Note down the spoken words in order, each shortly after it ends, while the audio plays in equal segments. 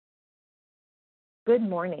Good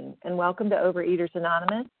morning, and welcome to Overeaters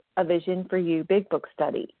Anonymous, a Vision for You Big Book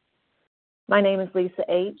Study. My name is Lisa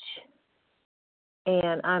H.,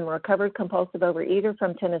 and I'm a recovered compulsive overeater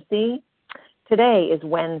from Tennessee. Today is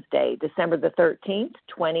Wednesday, December the 13th,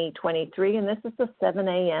 2023, and this is the 7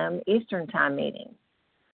 a.m. Eastern Time meeting.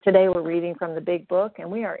 Today we're reading from the Big Book,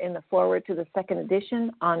 and we are in the Foreword to the second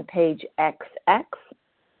edition on page XX.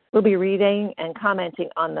 We'll be reading and commenting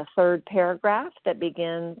on the third paragraph that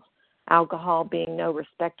begins, alcohol being no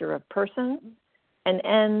respecter of persons, and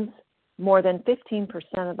ends, more than 15%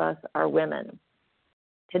 of us are women.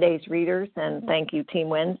 Today's readers, and thank you, Team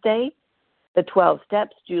Wednesday, the 12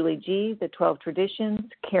 Steps, Julie G., the 12 Traditions,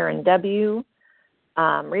 Karen W.,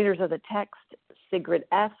 readers of the text, Sigrid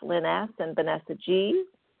F., Lynn S., and Vanessa G.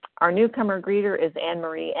 Our newcomer greeter is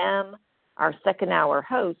Anne-Marie M. Our second hour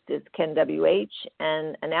host is Ken W.H.,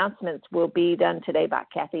 and announcements will be done today by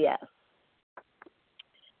Kathy S.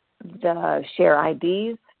 The share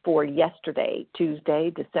IDs for yesterday,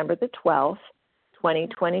 Tuesday, December the 12th,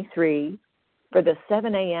 2023, for the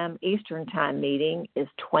 7 a.m. Eastern Time meeting is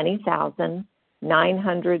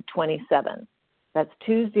 20,927. That's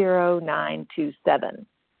 20927.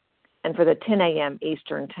 And for the 10 a.m.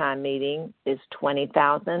 Eastern Time meeting is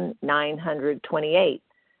 20,928.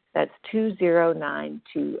 That's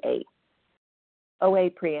 20928. OA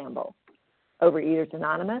Preamble. Overeaters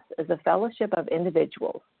Anonymous is a fellowship of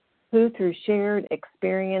individuals who, through shared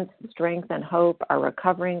experience, strength, and hope, are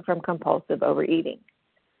recovering from compulsive overeating.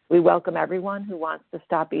 We welcome everyone who wants to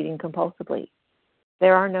stop eating compulsively.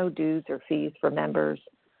 There are no dues or fees for members.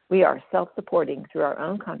 We are self-supporting through our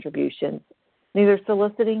own contributions, neither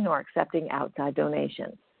soliciting nor accepting outside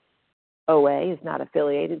donations. OA is not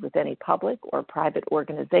affiliated with any public or private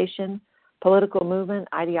organization, political movement,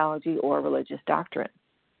 ideology, or religious doctrine.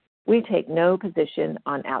 We take no position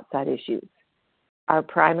on outside issues. Our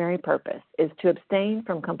primary purpose is to abstain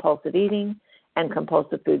from compulsive eating and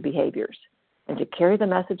compulsive food behaviors, and to carry the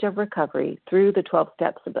message of recovery through the 12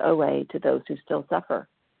 steps of OA to those who still suffer.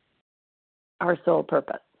 Our sole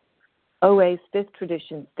purpose. OA's fifth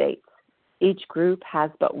tradition states, each group has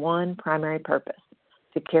but one primary purpose,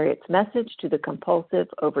 to carry its message to the compulsive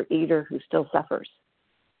overeater who still suffers.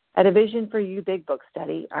 At a Vision for You Big Book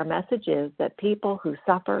Study, our message is that people who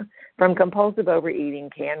suffer from compulsive overeating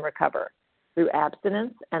can recover through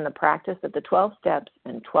abstinence and the practice of the 12 steps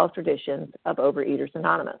and 12 traditions of Overeaters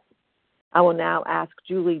Anonymous. I will now ask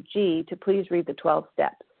Julie G. to please read the 12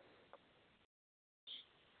 steps.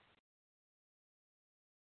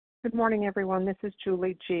 Good morning, everyone. This is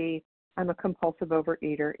Julie G. I'm a compulsive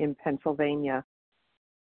overeater in Pennsylvania.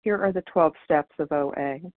 Here are the 12 steps of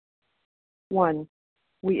OA. 1.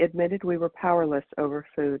 We admitted we were powerless over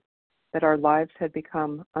food, that our lives had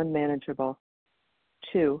become unmanageable.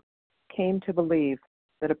 2. Came to believe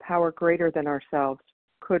that a power greater than ourselves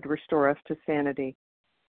could restore us to sanity.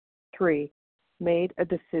 3. Made a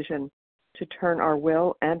decision to turn our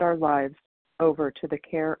will and our lives over to the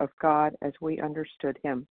care of God as we understood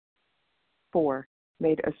Him. 4.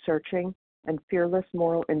 Made a searching and fearless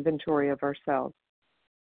moral inventory of ourselves.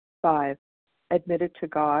 5. Admitted to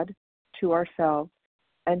God, to ourselves,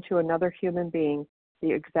 and to another human being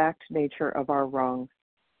the exact nature of our wrongs.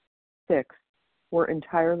 6. We're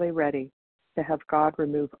entirely ready to have God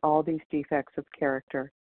remove all these defects of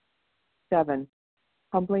character. 7.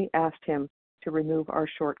 Humbly asked Him to remove our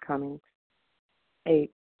shortcomings.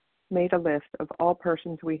 8. Made a list of all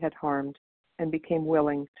persons we had harmed and became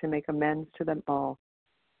willing to make amends to them all.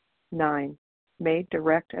 9. Made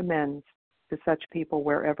direct amends to such people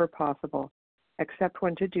wherever possible, except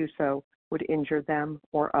when to do so would injure them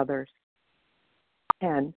or others.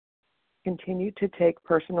 10. Continued to take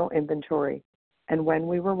personal inventory, and when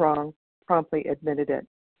we were wrong, promptly admitted it.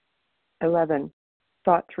 11.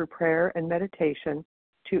 Sought through prayer and meditation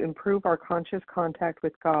to improve our conscious contact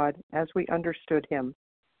with God as we understood Him,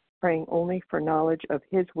 praying only for knowledge of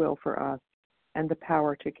His will for us and the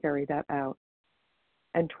power to carry that out.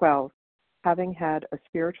 And 12. Having had a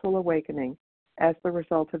spiritual awakening as the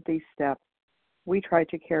result of these steps, we try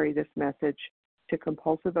to carry this message to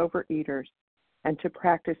compulsive overeaters and to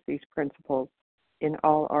practice these principles in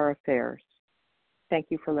all our affairs. Thank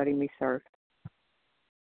you for letting me serve.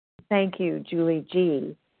 Thank you, Julie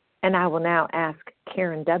G. And I will now ask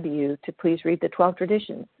Karen W. to please read the 12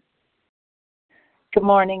 traditions. Good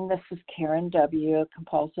morning. This is Karen W., a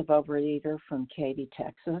compulsive overeater from Katy,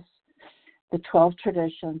 Texas. The 12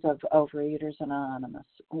 traditions of Overeaters Anonymous.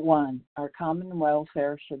 1. Our common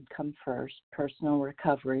welfare should come first. Personal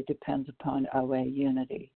recovery depends upon OA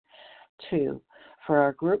unity. 2. For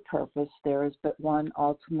our group purpose, there is but one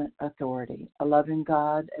ultimate authority, a loving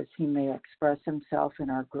God as He may express Himself in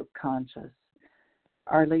our group conscience.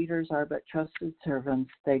 Our leaders are but trusted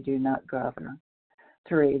servants, they do not govern.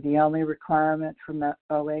 3, the only requirement for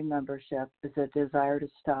OA membership is a desire to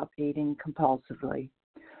stop eating compulsively.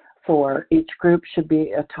 4, each group should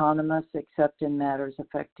be autonomous except in matters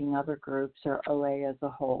affecting other groups or OA as a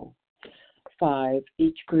whole. 5,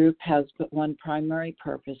 each group has but one primary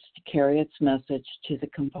purpose, to carry its message to the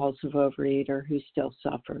compulsive overeater who still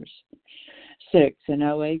suffers. 6, an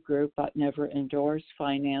OA group ought never endorse,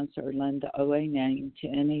 finance, or lend the OA name to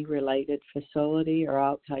any related facility or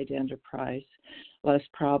outside enterprise,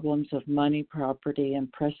 lest problems of money, property,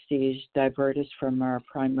 and prestige divert us from our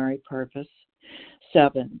primary purpose.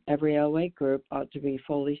 7, every OA group ought to be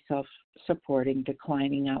fully self-supporting,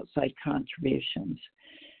 declining outside contributions.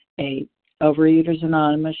 8, Overeaters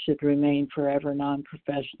Anonymous should remain forever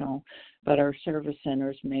non-professional, but our service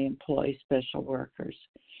centers may employ special workers.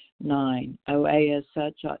 9, OA as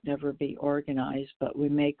such ought never be organized, but we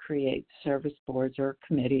may create service boards or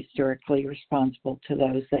committees directly responsible to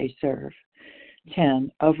those they serve.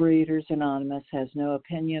 10, Overeaters Anonymous has no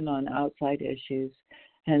opinion on outside issues,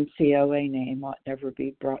 hence the OA name ought never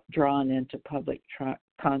be drawn into public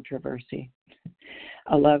controversy.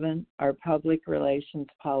 11, our public relations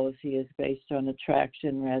policy is based on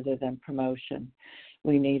attraction rather than promotion.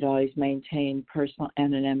 We need always maintain personal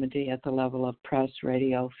anonymity at the level of press,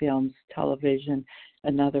 radio, films, television,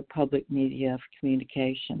 and other public media of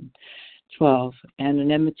communication. 12,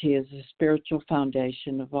 anonymity is the spiritual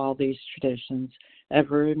foundation of all these traditions,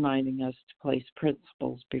 ever reminding us to place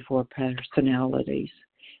principles before personalities.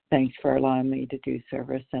 Thanks for allowing me to do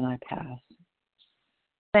service, and I pass.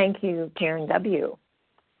 Thank you, Karen W.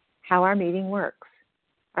 How our meeting works.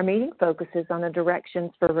 Our meeting focuses on the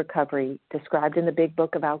directions for recovery described in the Big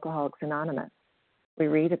Book of Alcoholics Anonymous. We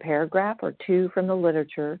read a paragraph or two from the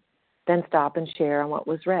literature, then stop and share on what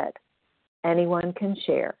was read. Anyone can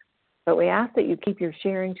share, but we ask that you keep your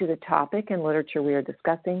sharing to the topic and literature we are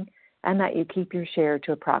discussing, and that you keep your share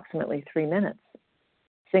to approximately 3 minutes.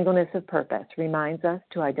 Singleness of purpose reminds us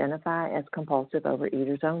to identify as compulsive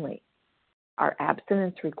overeaters only. Our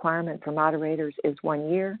abstinence requirement for moderators is 1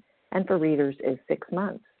 year, and for readers is 6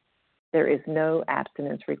 months. There is no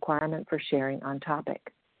abstinence requirement for sharing on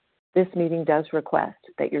topic. This meeting does request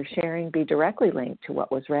that your sharing be directly linked to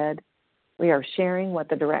what was read. We are sharing what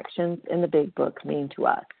the directions in the Big Book mean to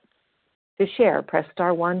us. To share, press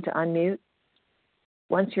star 1 to unmute.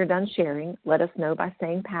 Once you're done sharing, let us know by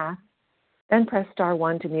saying pass, then press star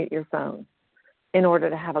 1 to mute your phone. In order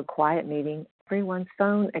to have a quiet meeting, everyone's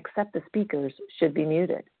phone except the speaker's should be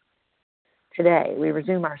muted. Today, we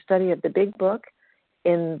resume our study of the Big Book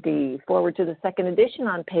in the Foreword to the second edition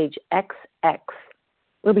on page XX.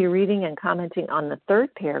 We'll be reading and commenting on the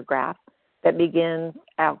third paragraph that begins,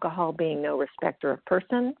 alcohol being no respecter of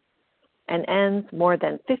person, and ends, more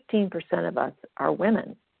than 15% of us are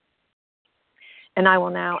women. And I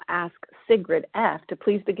will now ask Sigrid F. to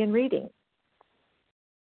please begin reading.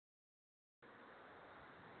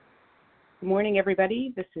 Good morning,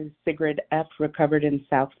 everybody. This is Sigrid F., recovered in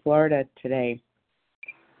South Florida today.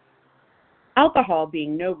 Alcohol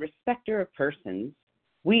being no respecter of persons,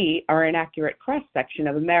 we are an accurate cross-section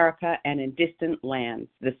of America and in distant lands.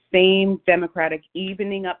 The same democratic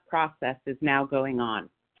evening up process is now going on.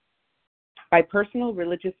 By personal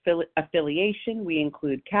religious affiliation, we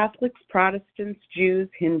include Catholics, Protestants, Jews,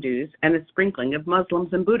 Hindus, and a sprinkling of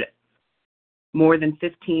Muslims and Buddhists. More than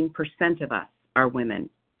 15% of us are women.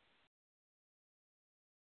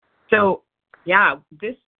 So, yeah,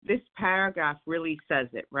 this paragraph really says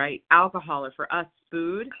it, right? Alcohol, or for us,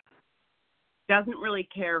 food, doesn't really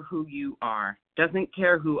care who you are, doesn't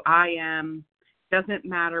care who I am, doesn't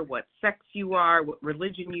matter what sex you are, what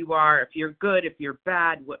religion you are, if you're good, if you're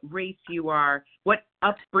bad, what race you are, what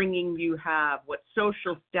upbringing you have, what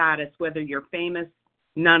social status, whether you're famous,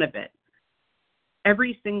 none of it.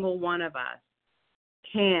 Every single one of us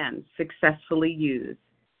can successfully use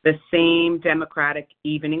the same democratic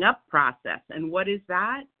evening up process. And what is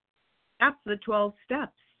that? That's the 12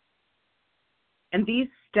 steps. And these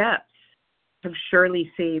steps have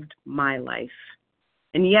surely saved my life.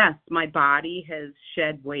 And yes, my body has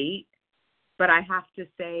shed weight, but I have to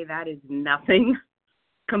say that is nothing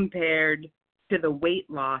compared to the weight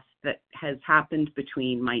loss that has happened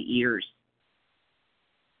between my ears.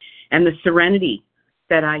 And the serenity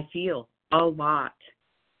that I feel a lot.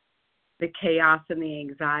 The chaos and the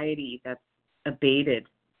anxiety that's abated,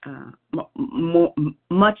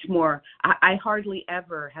 much more. I hardly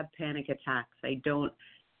ever have panic attacks. I'm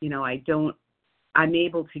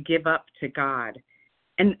able to give up to God.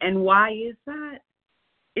 And why is that?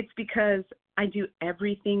 It's because I do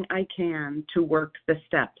everything I can to work the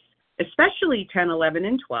steps, especially 10, 11,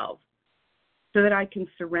 and 12. so that I can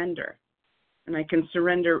surrender. And I can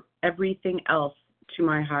surrender everything else to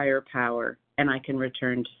my higher power, and I can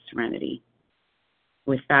return to serenity.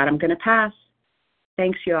 With that, I'm going to pass.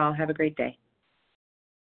 Thanks, you all. Have a great day.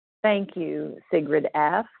 Thank you, Sigrid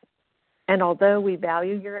F. And although we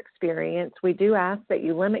value your experience, we do ask that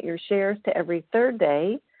you limit your shares to every third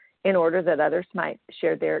day in order that others might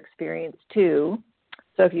share their experience too.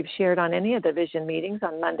 So if you've shared on any of the vision meetings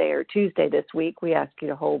on Monday or Tuesday this week, we ask you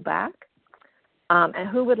to hold back. And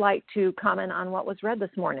who would like to comment on what was read this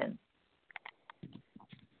morning?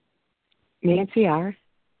 Nancy R.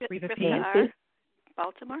 Rivka Nancy. R.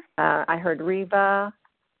 Baltimore. I heard Reva,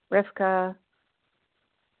 Rivka.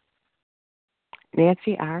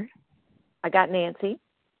 Nancy R. I got Nancy.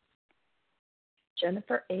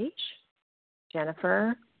 Jennifer H.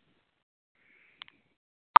 Jennifer.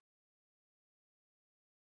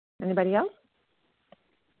 Anybody else?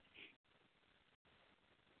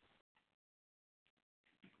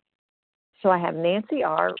 So I have Nancy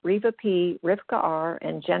R., Reva P., Rivka R.,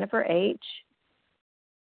 and Jennifer H.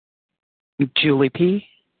 Julie P.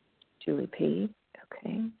 Julie P.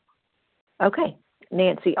 Okay. Okay.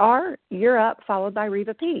 Nancy R., you're up, followed by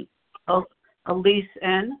Reva P. Oh, Elise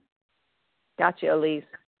N. Gotcha, Elise.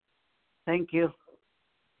 Thank you.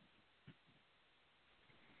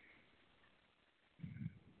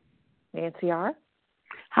 Nancy R.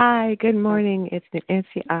 Hi, good morning. It's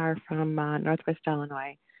Nancy R. from Northwest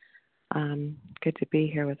Illinois. Good to be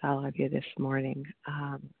here with all of you this morning.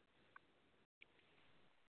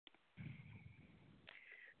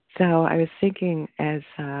 So I was thinking as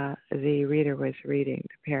the reader was reading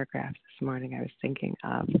the paragraphs this morning, I was thinking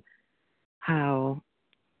of how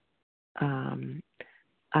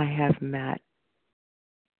I have met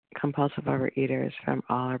compulsive overeaters from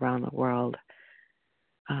all around the world,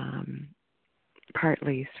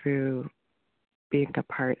 partly through being a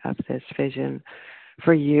part of this Vision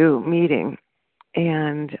for You meeting,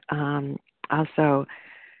 and also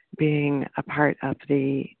being a part of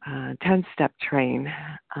the 10-step train,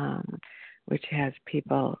 which has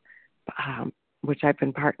people, which I've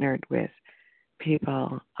been partnered with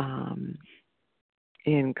people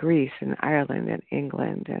in Greece and Ireland and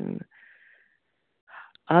England and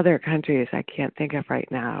other countries I can't think of right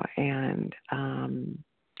now. And,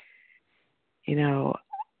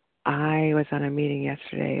 I was on a meeting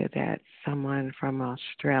yesterday that someone from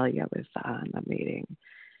Australia was on the meeting.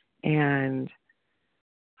 And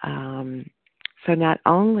so not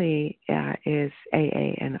only is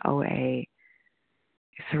AA and OA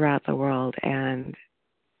throughout the world and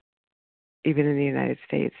even in the United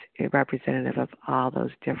States a representative of all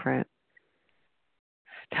those different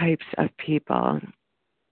types of people.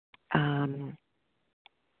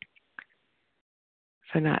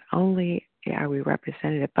 So not only are we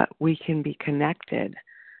represented, but we can be connected.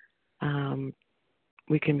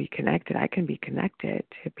 We can be connected. I can be connected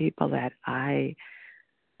to people that I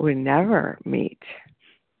would never meet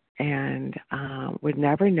and would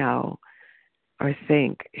never know or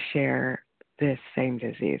think share this same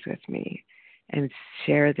disease with me and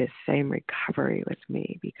share this same recovery with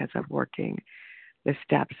me because of working the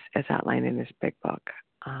steps as outlined in this big book.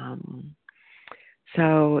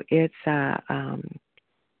 So it's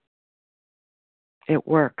it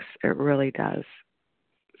works. It really does.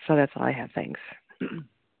 So that's all I have. Thanks.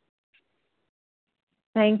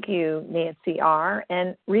 Thank you, Nancy R.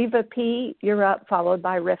 And Reva P., you're up, followed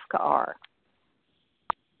by Rivka R.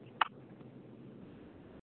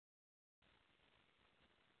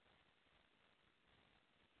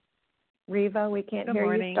 Reva, we can't Good hear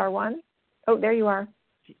morning. you. Star one. Oh, there you are.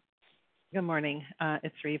 Good morning.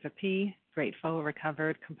 It's Reva P., grateful,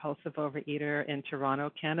 recovered, compulsive overeater in Toronto,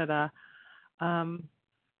 Canada.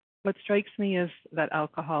 What strikes me is that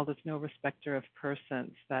alcohol is no respecter of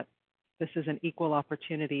persons, that this is an equal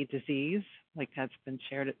opportunity disease, like that's been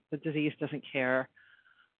shared. The disease doesn't care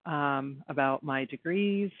about my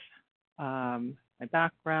degrees, my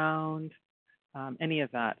background, any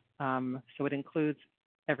of that. So it includes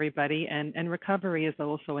everybody, and recovery is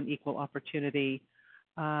also an equal opportunity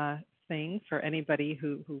thing for anybody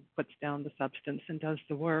who puts down the substance and does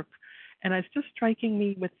the work. And it's just striking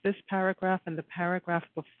me with this paragraph and the paragraph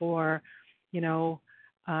before,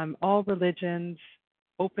 all religions,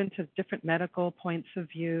 open to different medical points of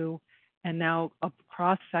view, and now a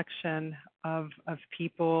cross-section of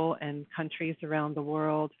people and countries around the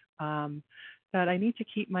world, that I need to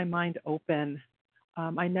keep my mind open.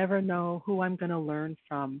 I never know who I'm going to learn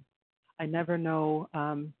from. I never know,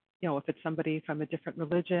 if it's somebody from a different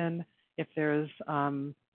religion, if there's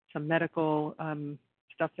some medical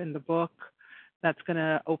stuff in the book that's going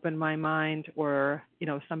to open my mind, or,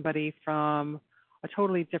 somebody from a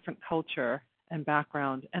totally different culture and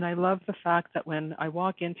background. And I love the fact that when I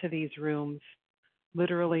walk into these rooms,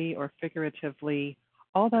 literally or figuratively,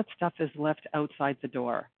 all that stuff is left outside the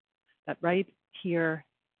door. That right here,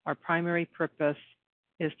 our primary purpose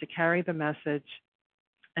is to carry the message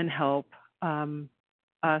and help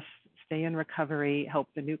us stay in recovery, help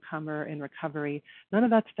the newcomer in recovery. None of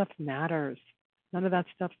that stuff matters. None of that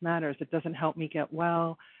stuff matters. It doesn't help me get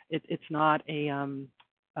well. It's not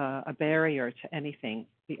a barrier to anything.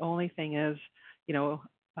 The only thing is,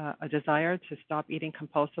 a desire to stop eating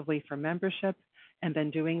compulsively for membership, and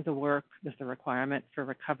then doing the work is the requirement for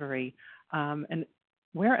recovery. And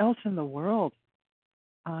where else in the world?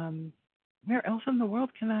 Where else in the world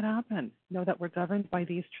can that happen? That we're governed by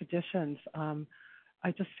these traditions.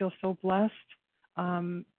 I just feel so blessed.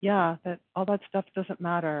 That all that stuff doesn't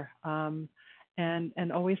matter.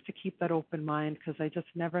 And always to keep that open mind, because I just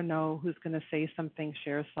never know who's going to say something,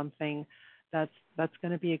 share something that's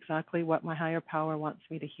going to be exactly what my higher power wants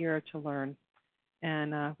me to hear, to learn.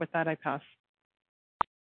 And with that, I pass.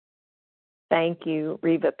 Thank you,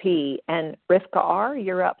 Reva P. And Rivka R.,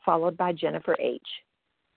 you're up, followed by Jennifer H.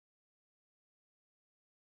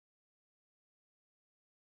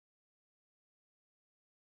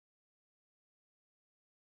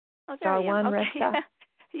 Oh, there Star I am. one, Okay. Rivka.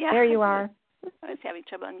 Yeah. There you are. I was having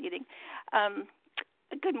trouble unmuting.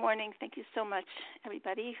 Good morning. Thank you so much,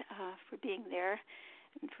 everybody, for being there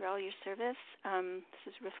and for all your service.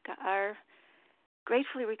 This is Rivka R.,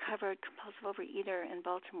 gratefully recovered compulsive overeater in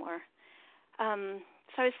Baltimore.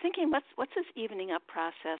 So I was thinking, what's this evening up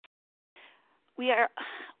process? We're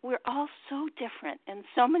all so different in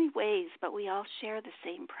so many ways, but we all share the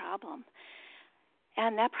same problem.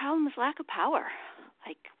 And that problem is lack of power.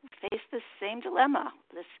 Like, we face this same dilemma,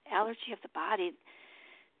 this allergy of the body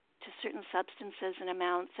to certain substances and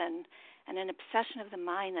amounts, and an obsession of the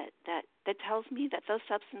mind that tells me that those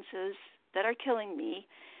substances that are killing me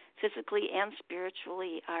physically and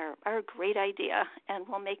spiritually are a great idea and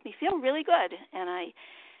will make me feel really good. And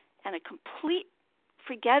a complete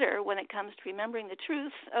forgetter when it comes to remembering the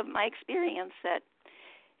truth of my experience, that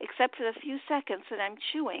except for the few seconds that I'm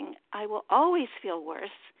chewing, I will always feel worse.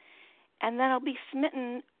 And then I'll be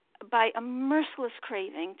smitten by a merciless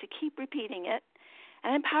craving to keep repeating it,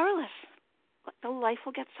 and I'm powerless. The life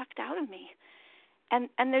will get sucked out of me. And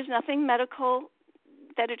there's nothing medical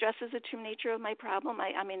that addresses the true nature of my problem.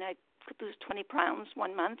 I could lose 20 pounds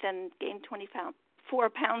 1 month and gain 4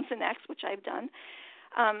 pounds the next, which I've done.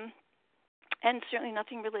 And certainly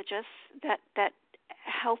nothing religious that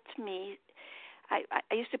helped me.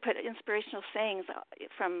 I used to put inspirational sayings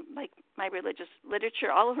from like my religious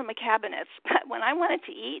literature all over my cabinets. But when I wanted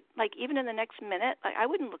to eat, like even in the next minute, I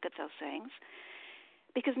wouldn't look at those sayings,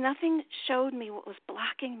 because nothing showed me what was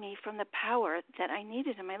blocking me from the power that I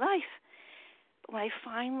needed in my life. But when I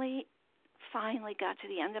finally got to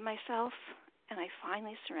the end of myself and I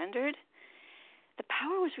finally surrendered, the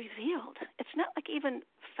power was revealed. It's not like even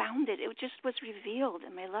found it. It just was revealed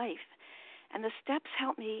in my life. And the steps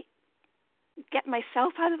helped me get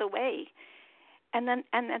myself out of the way, and then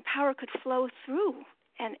power could flow through.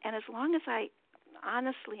 And as long as I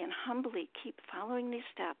honestly and humbly keep following these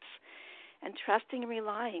steps and trusting and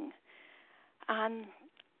relying on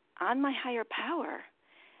my higher power,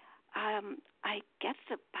 I get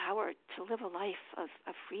the power to live a life of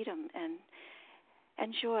freedom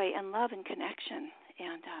and joy and love and connection.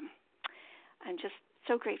 And I'm just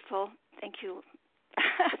so grateful. Thank you.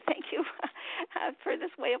 Thank you for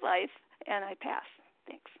this way of life. And I pass.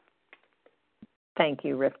 Thanks. Thank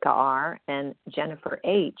you, Rivka R. And Jennifer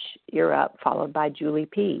H., you're up, followed by Julie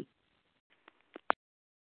P.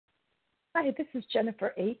 Hi, this is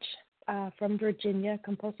Jennifer H. From Virginia,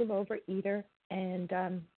 compulsive overeater, and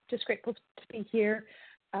just grateful to be here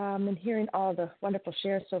and hearing all the wonderful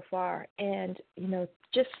shares so far. And,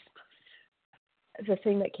 just the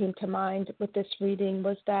thing that came to mind with this reading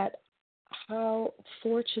was that how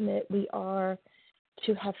fortunate we are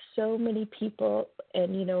to have so many people,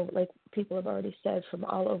 and, like people have already said, from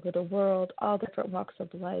all over the world, all different walks of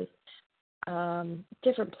life,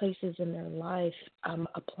 different places in their life,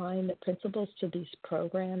 applying the principles to these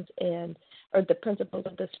programs or the principles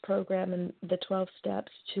of this program and the 12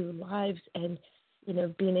 steps to lives, and,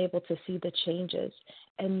 being able to see the changes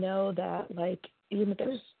and know that,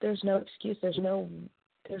 there's no excuse, there's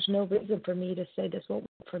no reason for me to say this won't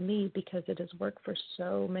work for me, because it has worked for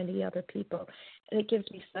so many other people. And it gives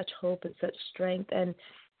me such hope and such strength. And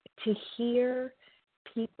to hear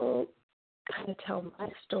people kind of tell my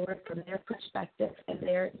story from their perspective and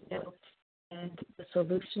their, and the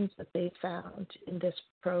solutions that they found in this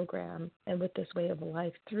program and with this way of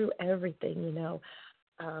life through everything,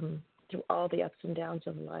 through all the ups and downs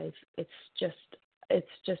of life. It's just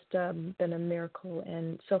been a miracle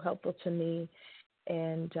and so helpful to me.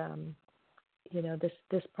 And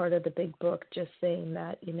this part of the big book, just saying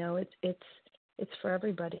that it's for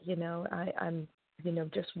everybody. I'm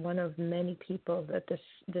just one of many people that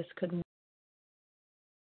this could be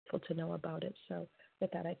helpful to know about it. So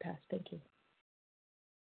with that, I pass. Thank you.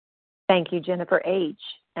 Thank you, Jennifer H.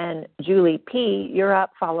 And Julie P., you're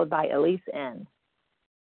up, followed by Elise N.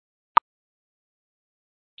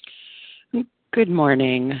 Good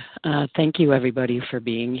morning. Thank you, everybody, for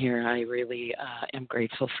being here. I really am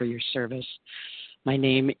grateful for your service. My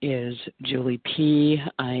name is Julie P.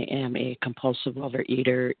 I am a compulsive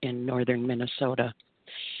overeater in northern Minnesota.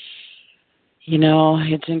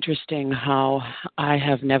 It's interesting how I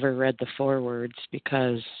have never read the forewords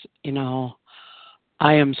because,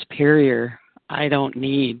 I am superior. I don't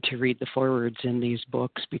need to read the forewords in these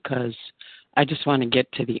books because I just want to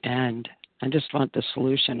get to the end. I just want the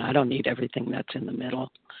solution. I don't need everything that's in the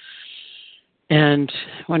middle. And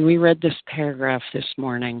when we read this paragraph this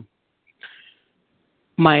morning,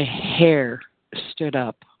 my hair stood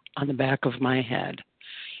up on the back of my head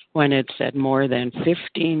when it said more than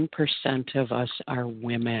 15% of us are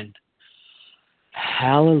women.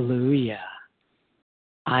 Hallelujah.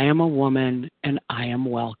 I am a woman and I am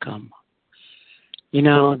welcome.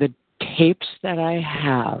 The tapes that I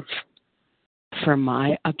have for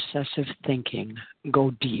my obsessive thinking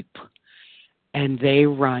go deep, and they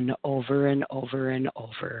run over and over and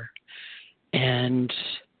over. And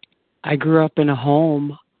I grew up in a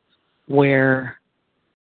home where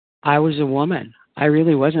I was a woman. I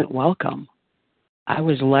really wasn't welcome. I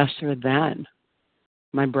was lesser than.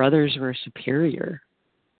 My brothers were superior.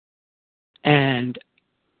 And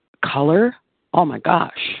color, oh my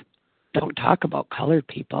gosh, don't talk about colored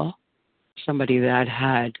people. Somebody that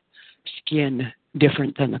had skin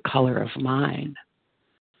different than the color of mine.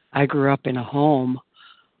 I grew up in a home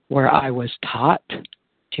where I was taught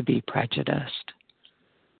to be prejudiced.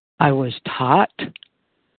 I was taught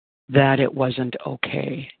that it wasn't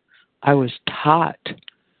okay. I was taught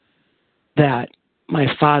that my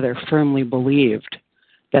father firmly believed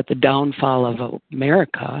that the downfall of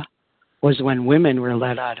America was when women were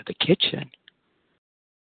let out of the kitchen.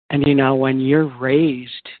 And when you're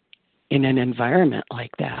raised in an environment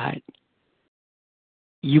like that,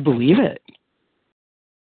 you believe it.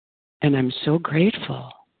 And I'm so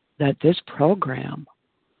grateful that this program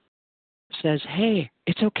says, hey,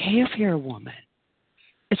 it's okay if you're a woman.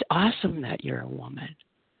 It's awesome that you're a woman.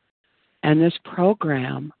 And this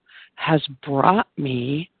program has brought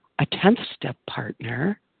me a 10th step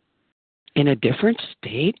partner in a different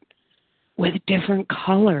state with a different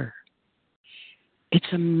color.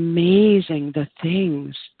 It's amazing the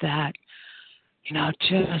things that,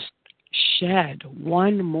 just shed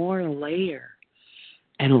one more layer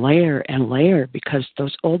and layer and layer, because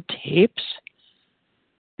those old tapes,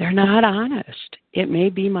 they're not honest. It may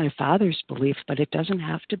be my father's belief, but it doesn't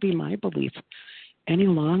have to be my belief any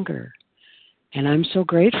longer. And I'm so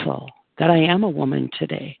grateful that I am a woman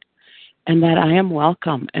today and that I am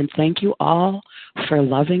welcome. And thank you all for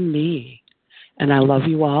loving me. And I love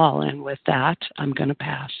you all. And with that, I'm going to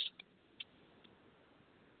pass.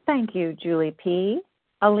 Thank you, Julie P.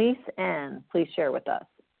 Elise N., please share with us.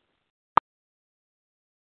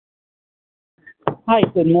 Hi,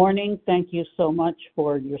 good morning. Thank you so much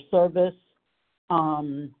for your service.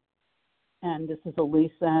 And this is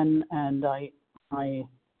Elise N., and I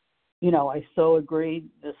so agree.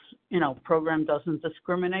 This, program doesn't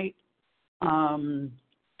discriminate.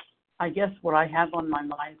 I guess what I have on my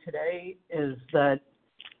mind today is that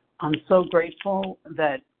I'm so grateful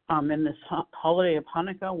that in this holiday of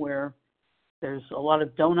Hanukkah, where there's a lot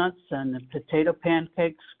of donuts and potato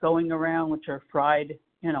pancakes going around, which are fried,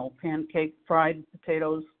 fried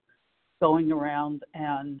potatoes going around.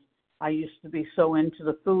 And I used to be so into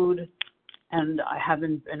the food, and I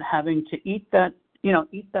haven't been having to eat that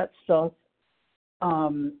stuff.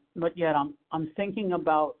 But yet I'm thinking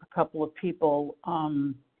about a couple of people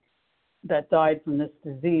that died from this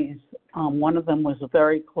disease. One of them was a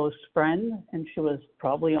very close friend, and she was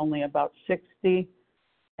probably only about 60,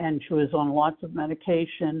 and she was on lots of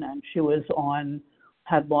medication, and she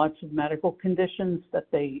had lots of medical conditions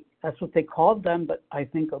that's what they called them, but I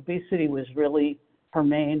think obesity was really her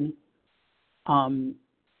main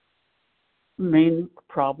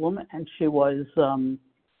problem, and she was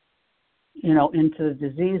into the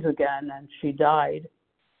disease again, and she died.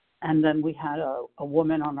 And then we had a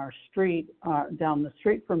woman on our street, down the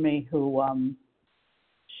street from me, who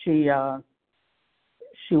she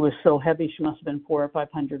was so heavy, she must have been 400 or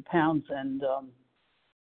 500 pounds, and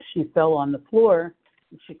she fell on the floor,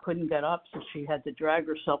 and she couldn't get up, so she had to drag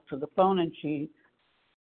herself to the phone, and she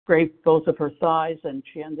scraped both of her thighs, and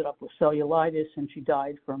she ended up with cellulitis, and she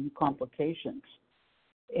died from complications.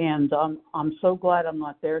 And I'm so glad I'm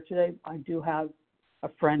not there today. I do have a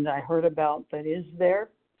friend I heard about that is there,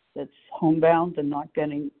 that's homebound and not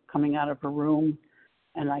coming out of her room,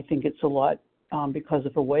 and I think it's a lot because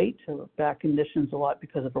of her weight, her back conditions a lot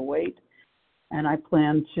because of her weight, and I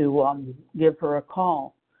plan to give her a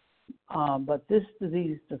call. But this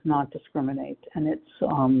disease does not discriminate, and it's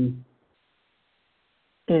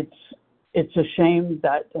a shame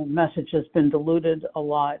that the message has been diluted a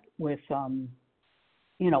lot with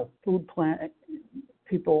food plan,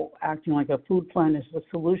 people acting like a food plan is the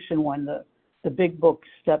solution when the big book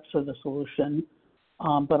steps are the solution.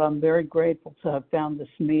 But I'm very grateful to have found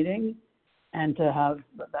this meeting and to have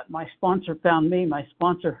that my sponsor found me. My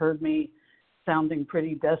sponsor heard me sounding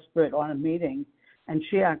pretty desperate on a meeting, and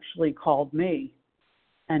she actually called me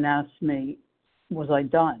and asked me, was I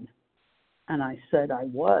done? And I said I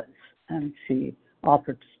was, and she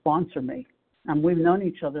offered to sponsor me. And we've known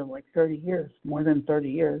each other like 30 years, more than 30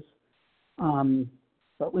 years.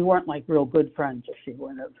 But we weren't like real good friends, or she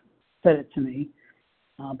wouldn't have said it to me.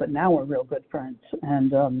 But now we're real good friends.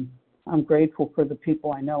 And I'm grateful for the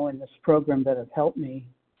people I know in this program that have helped me.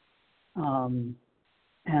 And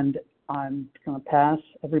I'm going to pass.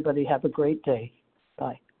 Everybody have a great day.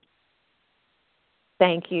 Bye.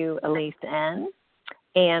 Thank you, Elise N.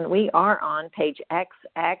 And we are on page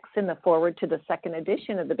XX in the foreword to the second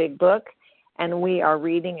edition of the Big Book. And we are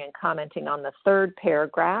reading and commenting on the third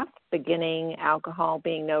paragraph, beginning alcohol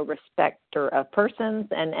being no respecter of persons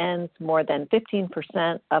and ends more than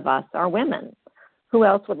 15% of us are women. Who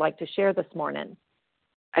else would like to share this morning?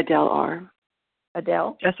 Adele R.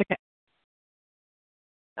 Adele? Jessica.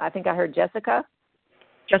 I think I heard Jessica.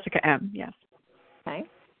 Jessica M. Yes. Okay.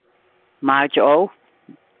 Marge O.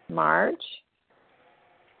 Marge.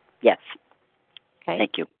 Yes. Okay.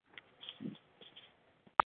 Thank you.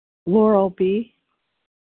 Laurel B.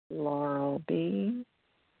 Laurel B.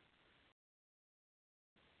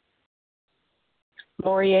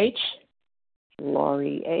 Lori H.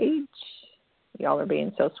 Lori H. Y'all are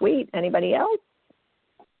being so sweet. Anybody else?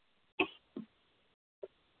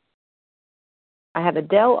 I have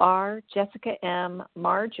Adele R., Jessica M.,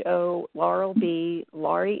 Marge O., Laurel B.,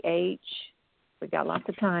 Lori H. We got lots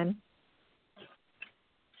of time.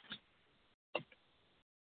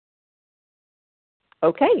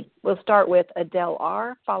 Okay, we'll start with Adele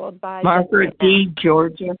R., followed by Margaret D.,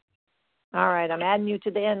 Georgia. All right, I'm adding you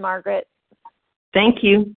to the end, Margaret. Thank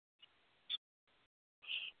you.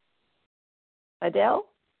 Adele?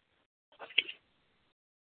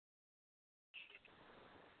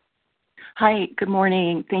 Hi, good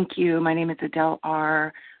morning. Thank you. My name is Adele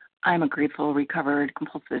R. I'm a grateful, recovered,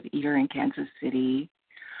 compulsive eater in Kansas City.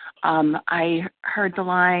 I heard the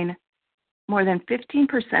line, more than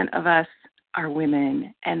 15% of us are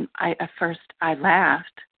women, and at first I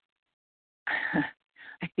laughed.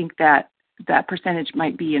 I think that percentage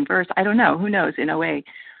might be inverse. I don't know. Who knows in OA?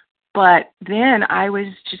 But then I was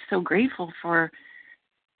just so grateful for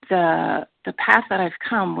the path that I've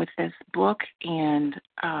come with this book. And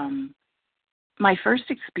my first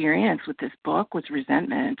experience with this book was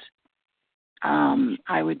resentment.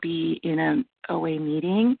 I would be in an OA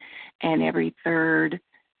meeting, and every third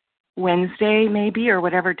Wednesday maybe, or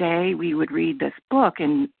whatever day, we would read this book,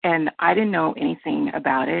 and I didn't know anything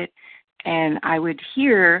about it. And I would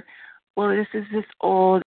hear, well, this is this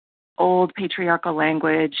old patriarchal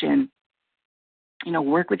language, and,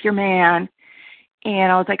 work with your man.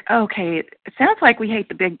 And I was like, okay, it sounds like we hate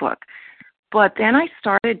the big book. But then I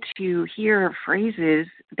started to hear phrases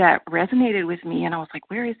that resonated with me, and I was like,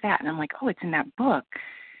 where is that? And I'm like, oh, it's in that book.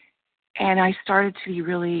 And I started to be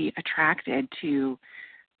really attracted to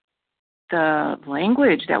the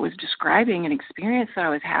language that was describing an experience that I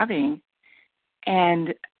was having.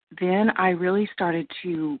 And then I really started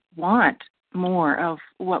to want more of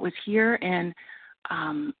what was here, and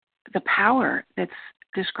the power that's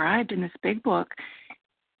described in this big book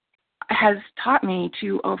has taught me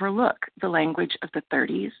to overlook the language of the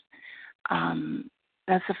 30s.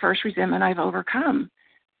 That's the first resentment I've overcome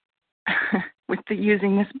with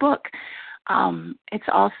using this book. It's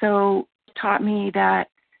also taught me that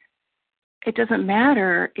it doesn't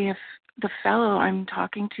matter if the fellow I'm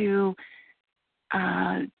talking to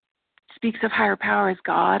speaks of higher power as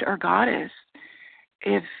God or goddess.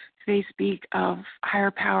 If they speak of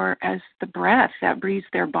higher power as the breath that breathes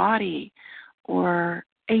their body, or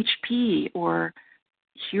HP, or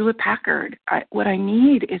Hewlett-Packard, what I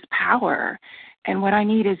need is power. And what I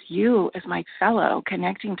need is you as my fellow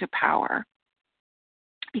connecting to power.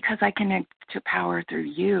 because I connect to power through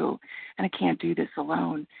you, and I can't do this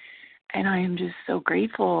alone. And I am just so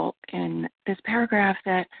grateful in this paragraph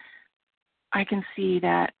that I can see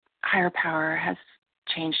that higher power has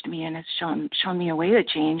changed me and has shown me a way to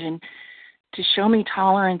change, and to show me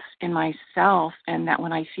tolerance in myself, and that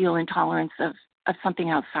when I feel intolerance of something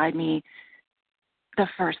outside me, the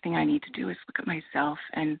first thing I need to do is look at myself.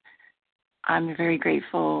 And I'm very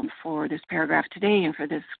grateful for this paragraph today and for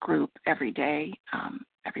this group every day.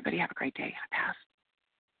 Everybody have a great day. I pass.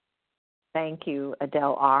 Thank you,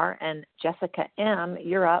 Adele R. And Jessica M.,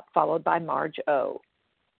 you're up, followed by Marge O.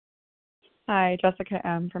 Hi, Jessica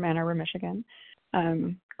M. from Ann Arbor, Michigan.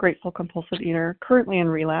 Grateful compulsive eater, currently in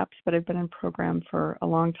relapse, but I've been in program for a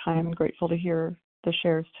long time and grateful to hear the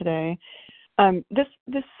shares today.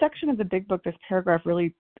 This section of the Big Book, this paragraph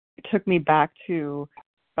really took me back to,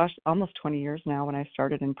 almost 20 years now when I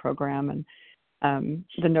started in program, and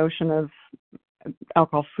the notion of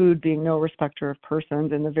alcohol food being no respecter of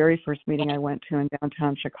persons. In the very first meeting I went to in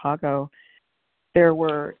downtown Chicago, there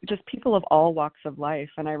were just people of all walks of life,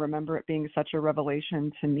 and I remember it being such a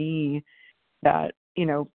revelation to me that,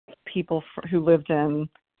 people who lived in,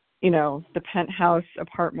 the penthouse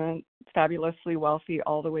apartment, fabulously wealthy,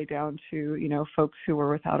 all the way down to, folks who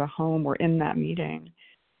were without a home were in that meeting.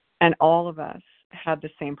 And all of us had the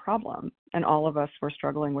same problem, and all of us were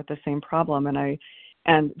struggling with the same problem.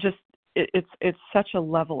 It's such a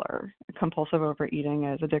leveler. Compulsive overeating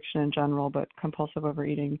as addiction in general, but compulsive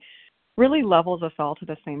overeating really levels us all to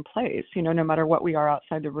the same place. No matter what we are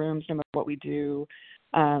outside the rooms, no matter what we do,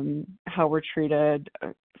 how we're treated,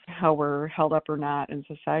 how we're held up or not in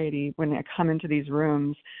society, when I come into these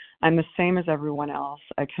rooms, I'm the same as everyone else.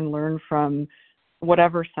 I can learn from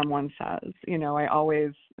whatever someone says. I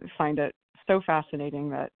always find it so fascinating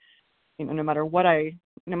that, no matter what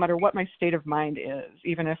my state of mind is,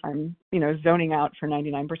 even if I'm, zoning out for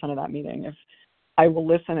 99% of that meeting, if I will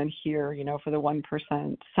listen and hear, for the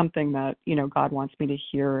 1%, something that, God wants me to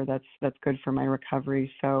hear that's good for my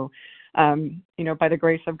recovery. So, by the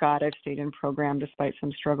grace of God, I've stayed in program despite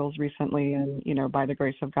some struggles recently. And, by the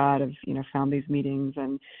grace of God, I've, found these meetings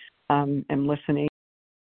and listening.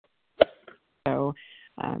 So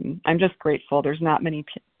I'm just grateful. There's not many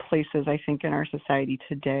places, I think, in our society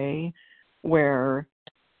today where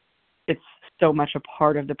it's so much a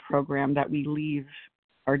part of the program that we leave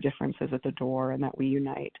our differences at the door and that we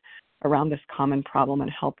unite around this common problem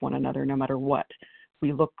and help one another no matter what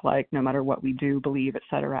we look like, no matter what we do, believe, et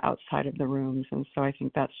cetera, outside of the rooms. And so I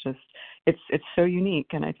think that's just, it's so unique.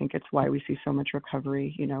 And I think it's why we see so much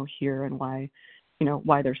recovery, here, and why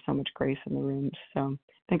there's so much grace in the rooms. So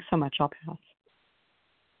thanks so much. I'll pass.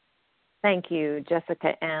 Thank you,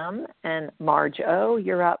 Jessica M. And Marge O.,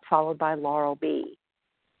 you're up, followed by Laurel B.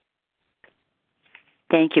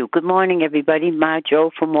 Thank you. Good morning, everybody. Marge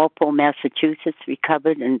O. from Walpole, Massachusetts,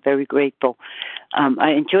 recovered and very grateful.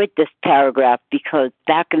 I enjoyed this paragraph because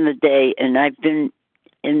back in the day, and I've been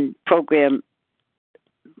in program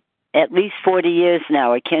at least 40 years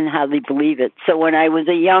now. I can hardly believe it. So when I was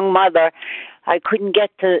a young mother, I couldn't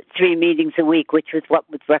get to 3 meetings a week, which was what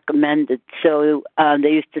was recommended. So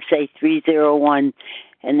they used to say 301,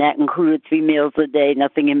 and that included 3 meals a day,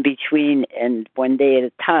 nothing in between, and 1 day at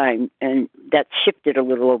a time. And that shifted a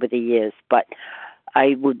little over the years. But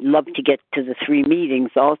I would love to get to the 3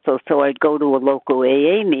 meetings also. So I'd go to a local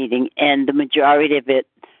AA meeting, and the majority of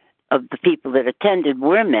the people that attended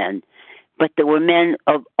were men. But there were men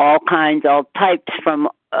of all kinds, all types, from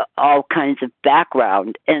all kinds of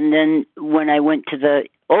background. And then when I went to the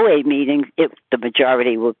OA meetings, the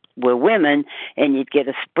majority were women, and you'd get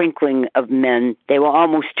a sprinkling of men. They were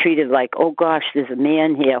almost treated like, oh gosh, there's a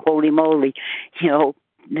man here, holy moly,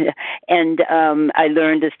 And I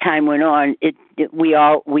learned as time went on, we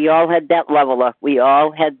all had that leveler, we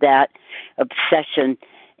all had that obsession.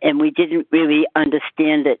 And we didn't really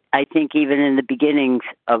understand it, I think, even in the beginnings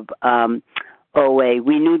of OA.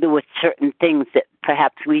 We knew there were certain things that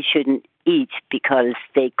perhaps we shouldn't eat because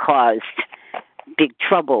they caused big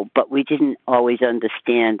trouble, but we didn't always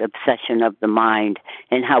understand obsession of the mind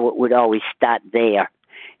and how it would always start there,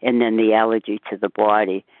 and then the allergy to the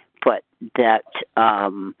body. But that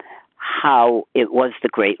how it was the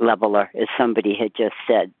great leveler, as somebody had just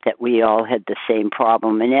said, that we all had the same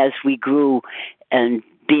problem. And as we grew and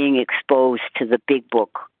being exposed to the Big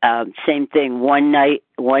Book, same thing. One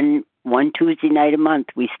Tuesday night a month,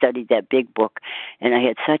 we studied that Big Book, and I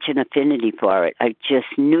had such an affinity for it. I just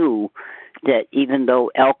knew that even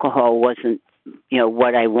though alcohol wasn't,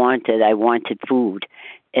 what I wanted food.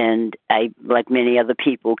 And I, like many other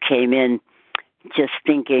people, came in just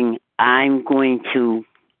thinking, I'm going to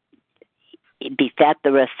be fat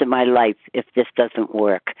the rest of my life if this doesn't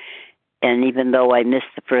work. And even though I missed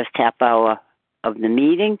the first half hour of the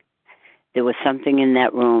meeting, there was something in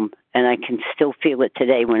that room, and I can still feel it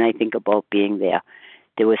today when I think about being there.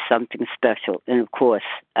 There was something special. And, of course,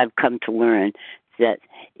 I've come to learn that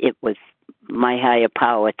it was my higher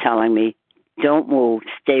power telling me, don't move,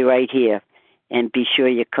 stay right here, and be sure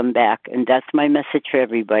you come back. And that's my message for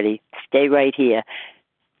everybody. Stay right here.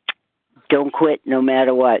 Don't quit no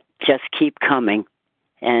matter what. Just keep coming.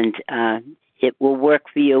 And it will work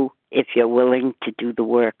for you if you're willing to do the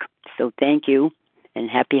work. So thank you, and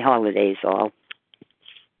happy holidays all.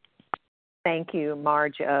 Thank you,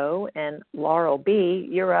 Marge O. And Laurel B.,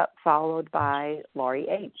 you're up, followed by Laurie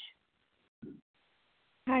H.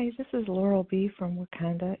 Hi, this is Laurel B. from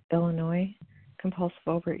Wakanda, Illinois, compulsive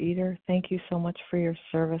overeater. Thank you so much for your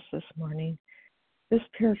service this morning. This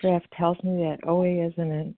paragraph tells me that OA is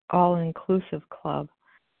an all-inclusive club.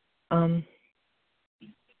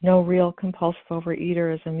 No real compulsive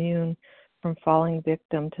overeater is immune from falling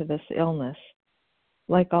victim to this illness.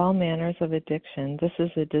 Like all manners of addiction, this is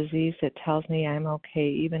a disease that tells me I'm okay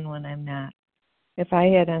even when I'm not. If I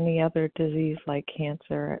had any other disease like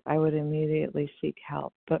cancer, I would immediately seek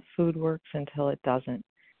help, but food works until it doesn't.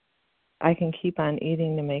 I can keep on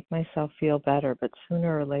eating to make myself feel better, but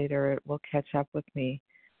sooner or later it will catch up with me,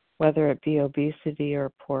 whether it be obesity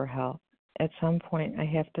or poor health. At some point, I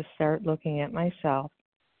have to start looking at myself,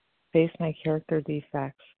 face my character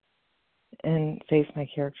defects. And I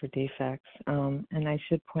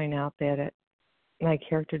should point out that my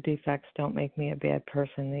character defects don't make me a bad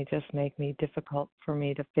person. They just make me difficult for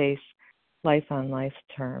me to face life on life's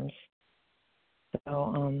terms.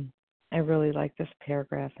 So I really like this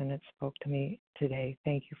paragraph, and it spoke to me today.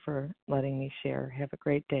 Thank you for letting me share. Have a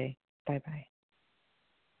great day. Bye-bye.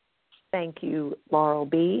 Thank you, Laurel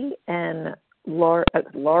B. And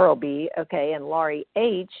Laurel B. Okay, and Laurie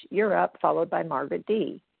H., you're up, followed by Margaret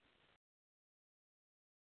D.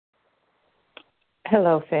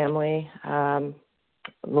 Hello, family.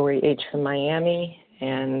 Lori H. from Miami,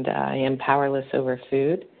 and I am powerless over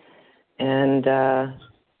food and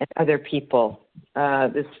other people.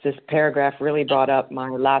 This paragraph really brought up my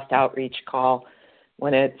last outreach call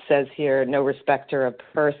when it says here, no respecter of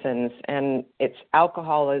persons, and it's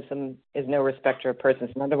alcoholism is no respecter of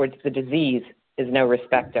persons. In other words, the disease is no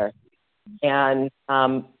respecter. And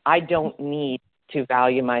I don't need to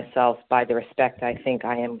value myself by the respect I think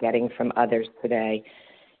I am getting from others today.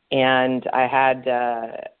 And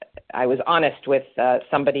I was honest with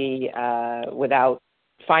somebody without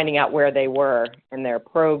finding out where they were in their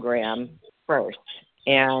program first.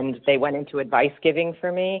 And they went into advice giving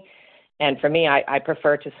for me. And for me, I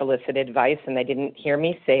prefer to solicit advice, and they didn't hear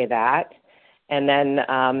me say that. And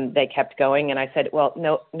then they kept going, and I said, well,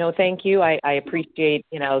 no, thank you. I appreciate,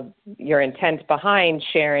 your intent behind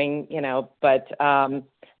sharing, but I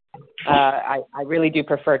really do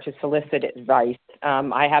prefer to solicit advice.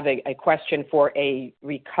 I have a question for a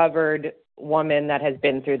recovered woman that has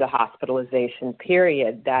been through the hospitalization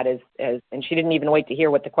period. That is, and she didn't even wait to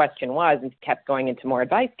hear what the question was and kept going into more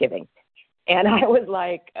advice giving. And I was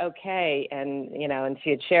like, okay. And, and she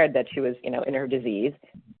had shared that she was, in her disease.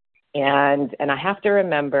 And I have to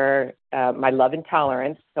remember my love and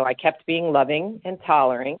tolerance. So I kept being loving and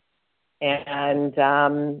tolerant. And,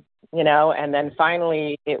 and then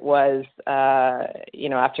finally it was,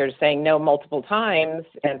 after saying no multiple times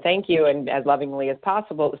and thank you and as lovingly as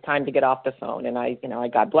possible, it was time to get off the phone. And I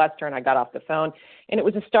God blessed her and I got off the phone. And it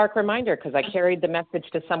was a stark reminder because I carried the message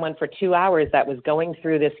to someone for 2 hours that was going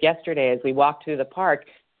through this yesterday as we walked through the park.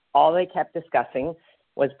 All they kept discussing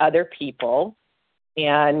was other people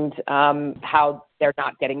and how they're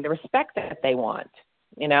not getting the respect that they want,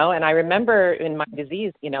 And I remember in my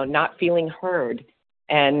disease, not feeling heard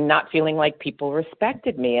and not feeling like people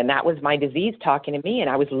respected me. And that was my disease talking to me, and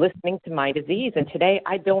I was listening to my disease. And today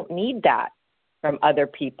I don't need that from other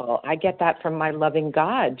people. I get that from my loving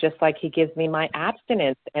God, just like he gives me my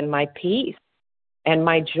abstinence and my peace and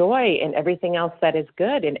my joy and everything else that is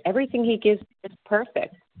good. And everything he gives is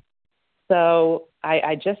perfect. So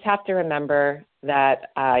I just have to remember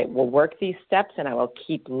that I will work these steps and I will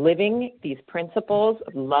keep living these principles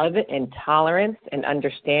of love and tolerance and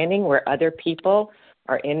understanding where other people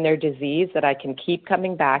are in their disease, that I can keep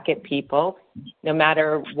coming back at people. No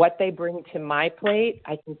matter what they bring to my plate,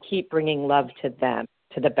 I can keep bringing love to them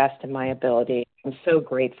to the best of my ability. I'm so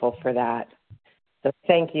grateful for that. So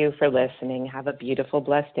thank you for listening. Have a beautiful,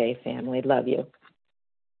 blessed day, family. Love you.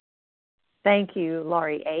 Thank you,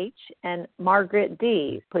 Laurie H. And Margaret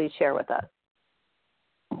D., please share with us.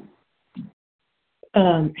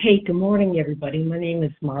 Hey, good morning, everybody. My name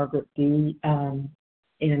is Margaret D.,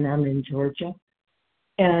 and I'm in Georgia.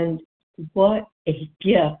 And what a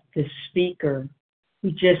gift the speaker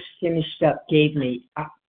who just finished up gave me.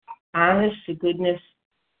 Honest to goodness,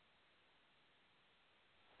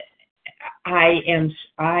 I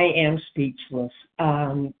am speechless.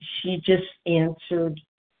 She just answered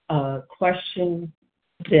a question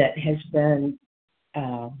that has been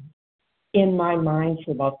in my mind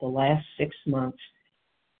for about the last 6 months.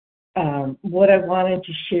 What I wanted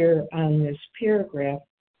to share on this paragraph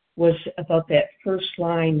was about that first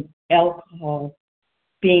line, alcohol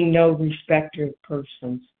being no respecter of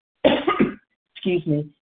persons. Excuse me.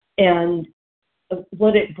 And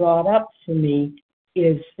what it brought up for me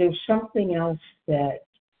is there's something else that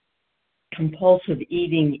compulsive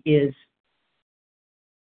eating is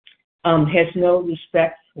has no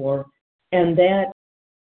respect for, and that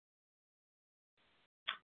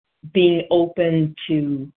being open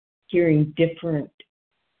to hearing different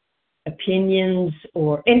opinions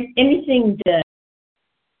or anything that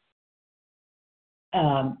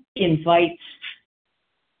invites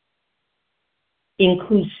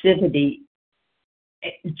inclusivity.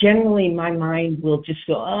 Generally, my mind will just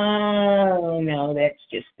go, oh, no, that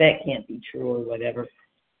can't be true or whatever.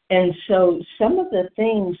 And so some of the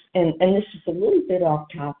things, and this is a little bit off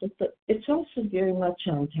topic, but it's also very much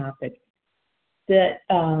on topic, that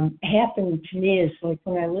happened to me is like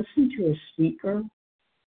when I listen to a speaker,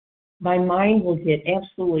 my mind will get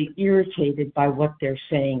absolutely irritated by what they're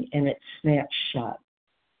saying, and it snaps shut.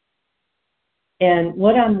 And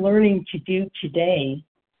what I'm learning to do today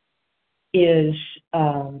is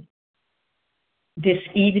this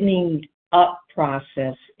evening up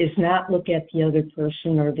process is not look at the other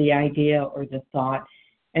person or the idea or the thought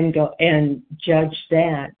and go and judge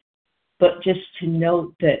that, but just to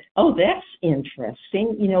note that, oh, that's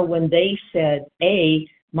interesting. You know, when they said A,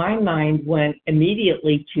 my mind went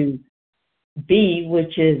immediately to B,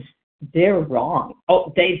 which is they're wrong.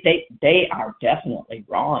 Oh, they are definitely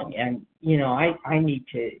wrong, and you know, I need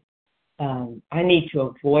to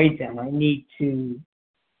avoid them. I need to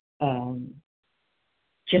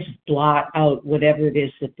just blot out whatever it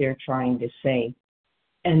is that they're trying to say.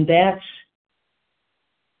 And that's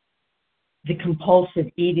the compulsive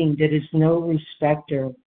eating that is no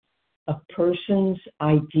respecter of persons,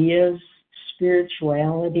 ideas,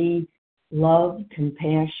 spirituality, love,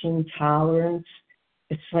 compassion, tolerance.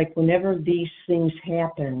 It's like whenever these things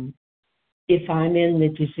happen, if I'm in the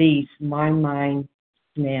disease, my mind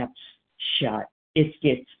snaps shut. It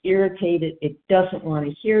gets irritated. It doesn't want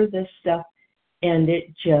to hear this stuff. And it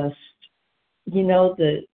just, you know,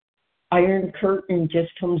 the Iron Curtain just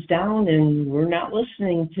comes down and we're not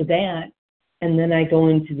listening to that. And then I go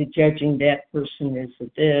into the judging that person is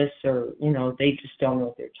this, or, you know, they just don't know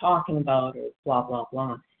what they're talking about, or blah, blah,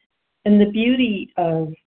 blah. And the beauty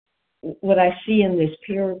of what I see in this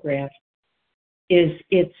paragraph is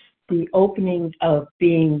it's the opening of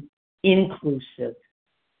being inclusive.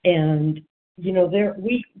 And, you know,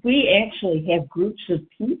 we actually have groups of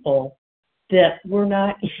people that we're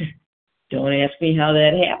not, don't ask me how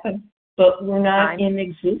that happened, but we're not in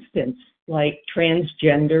existence, like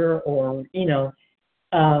transgender or, you know,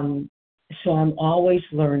 so I'm always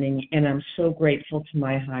learning, and I'm so grateful to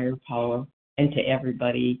my higher power and to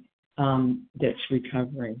everybody that's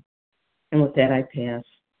recovering. And with that, I pass.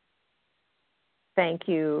 Thank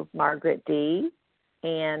you, Margaret D.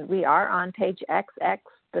 And we are on page XX,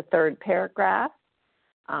 the third paragraph,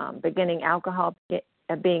 beginning alcohol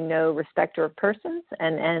being no respecter of persons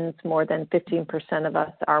and ends more than 15% of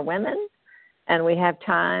us are women. And we have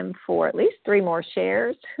time for at least 3 more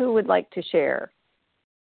shares. Who would like to share?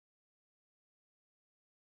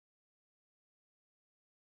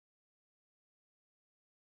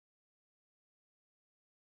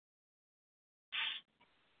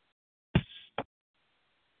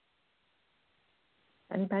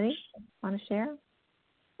 Anybody want to share?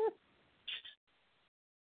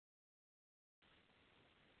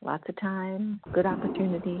 Lots of time, good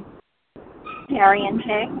opportunity. Darian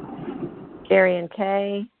K. Darian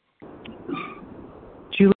K.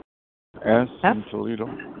 Julie S. in Toledo.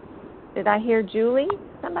 Did I hear Julie?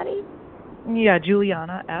 Somebody? Yeah,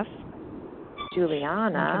 Juliana F.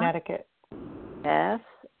 Juliana. In Connecticut. S.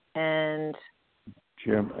 And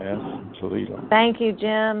Jim S. in Toledo. Thank you,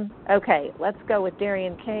 Jim. Okay, let's go with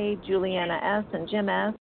Darian K., Juliana S., and Jim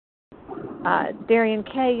S. Darian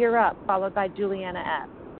K., you're up, followed by Juliana S.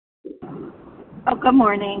 Oh, good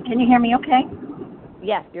morning. Can you hear me okay?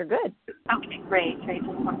 Yes, you're good. Okay, great. I just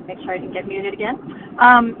want to make sure I didn't get muted again.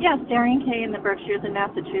 Yes, Darian K. in the Berkshires in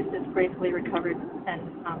Massachusetts, gratefully recovered, and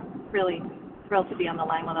really thrilled to be on the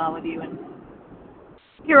line with all of you and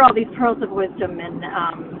hear all these pearls of wisdom. And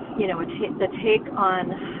the take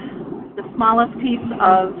on the smallest piece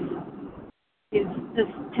of is this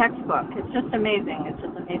textbook. It's just amazing. It's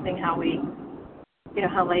just amazing how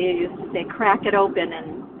how Leah used to say, crack it open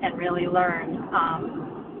and really learn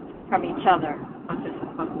from each other what this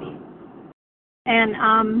book means. And,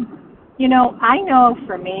 I know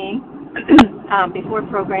for me, before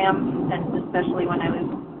programs, and especially when I was,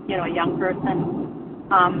 a young person,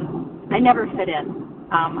 I never fit in.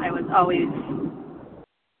 I was always,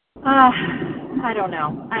 I don't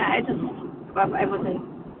know. I wasn't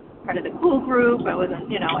part of the cool group. I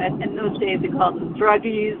wasn't, in those days we called them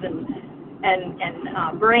druggies and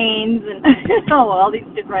brains and all these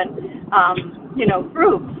different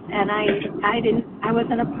groups. And I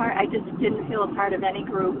wasn't a part. I just didn't feel a part of any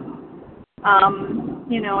group.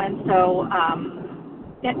 And so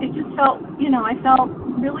it just felt, I felt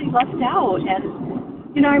really left out.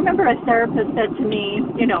 And I remember a therapist said to me,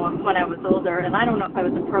 when I was older, and I don't know if I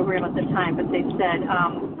was in program at the time, but they said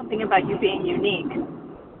something about you being unique.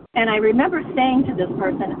 And I remember saying to this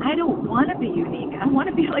person, I don't want to be unique. I want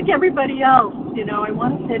to be like everybody else. I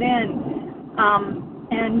want to fit in.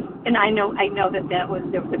 And I know that there was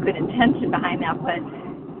a good intention behind that, but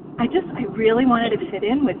I really wanted to fit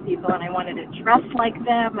in with people, and I wanted to dress like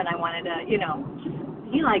them, and I wanted to,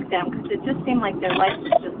 just be like them, because it just seemed like their life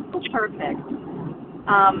was just so perfect.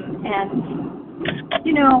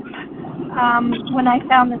 When I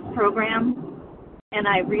found this program, and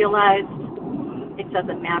I realized it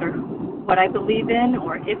doesn't matter what I believe in,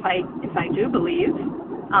 or if I do believe,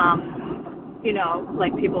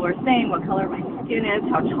 like people were saying, what color my skin is,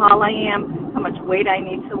 how tall I am, how much weight I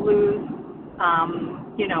need to lose,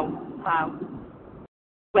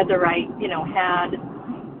 whether I, had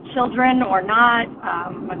children or not,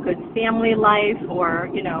 a good family life, or,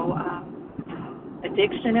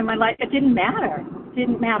 addiction in my life. It didn't matter. It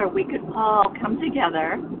didn't matter. We could all come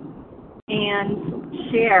together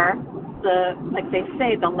and share like they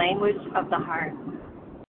say, the language of the heart.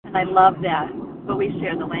 And I love that. But we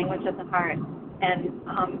share the language of the heart. And,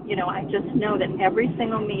 I just know that every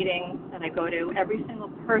single meeting that I go to, every single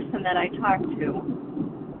person that I talk to,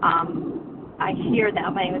 I hear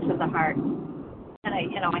that language of the heart. And I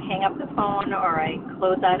hang up the phone, or I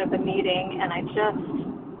close out of a meeting, and I just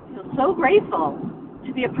feel so grateful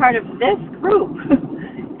to be a part of this group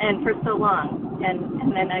and for so long.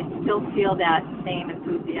 And then I still feel that same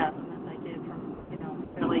enthusiasm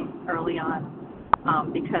really early on,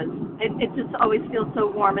 because it just always feels so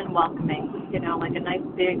warm and welcoming, like a nice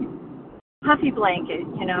big puffy blanket,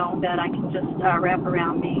 that I can just wrap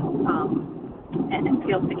around me and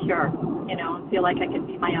feel secure, and feel like I can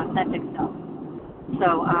be my authentic self.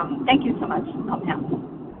 So thank you so much. I'll pass.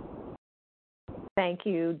 Thank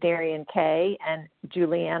you, Darian K. and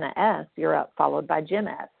Juliana S. You're up, followed by Jim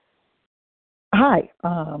S. Hi,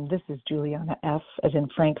 this is Juliana F., as in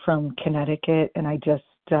Frank from Connecticut, and I just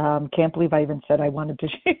can't believe I even said I wanted to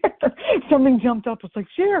share. Something jumped up. It's like,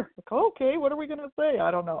 share. Like, okay, what are we going to say? I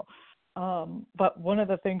don't know. But one of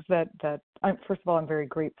the things that first of all, I'm very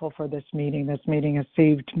grateful for this meeting. This meeting has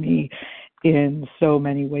saved me in so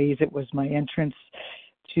many ways. It was my entrance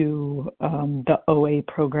to the OA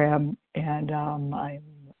program, and I'm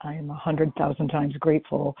 100,000 times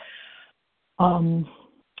grateful.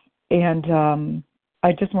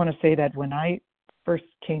 I just want to say that when I first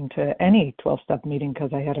came to any 12-step meeting,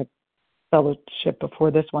 because I had a fellowship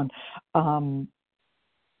before this one,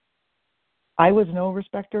 I was no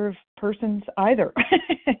respecter of persons either.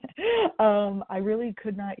 I really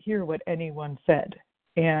could not hear what anyone said.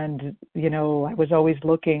 And, I was always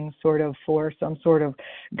looking sort of for some sort of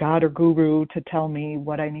God or guru to tell me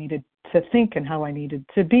what I needed to think and how I needed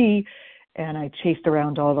to be. And I chased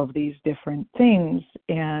around all of these different things.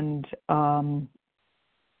 And,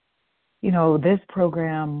 this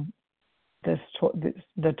program, the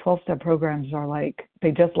 12-step programs are like,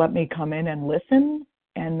 they just let me come in and listen.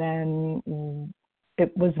 And then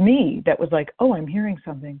it was me that was like, oh, I'm hearing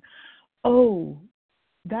something. Oh,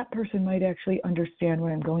 that person might actually understand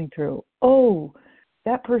what I'm going through. Oh,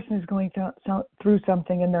 that person is going through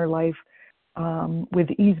something in their life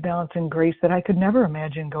with ease, balance, and grace that I could never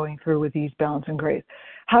imagine going through with ease, balance, and grace.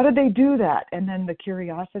 How did they do that? And then the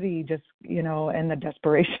curiosity just, and the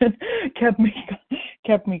desperation kept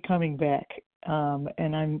me coming back.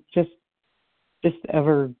 And I'm just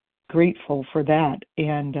ever grateful for that.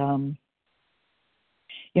 And,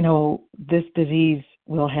 this disease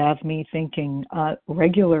will have me thinking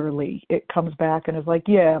regularly. It comes back and is like,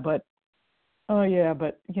 there's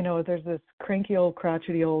this cranky old,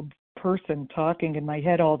 crotchety old person talking in my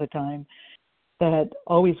head all the time that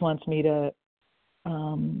always wants me to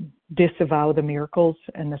disavow the miracles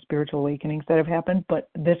and the spiritual awakenings that have happened, but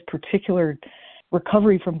this particular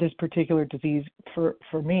recovery from this particular disease for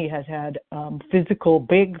me has had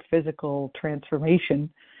big physical transformation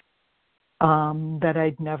that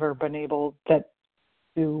I'd never been able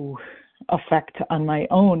to affect on my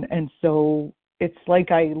own. And so it's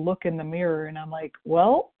like I look in the mirror and I'm like,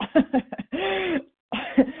 well,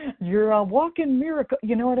 you're a walking miracle.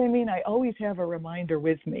 You know what I mean? I always have a reminder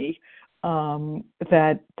with me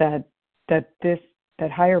that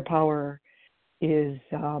higher power is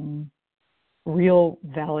real,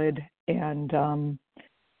 valid, and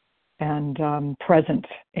present.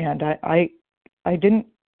 And I didn't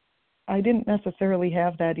necessarily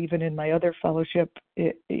have that even in my other fellowship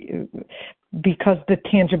because the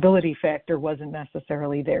tangibility factor wasn't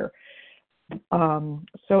necessarily there.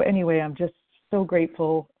 So anyway, I'm just so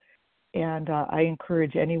grateful, and I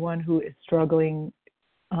encourage anyone who is struggling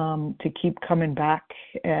to keep coming back.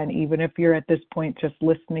 And even if you're at this point just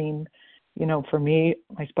listening, you know, for me,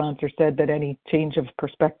 my sponsor said that any change of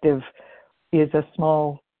perspective is a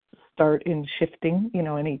small start in shifting, you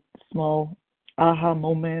know, any small aha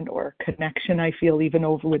moment or connection I feel even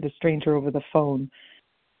over with a stranger over the phone,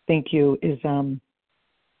 thank you, is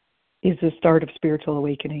the start of spiritual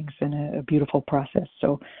awakenings and a beautiful process.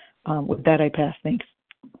 So with that, I pass. Thanks.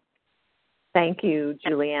 Thank you,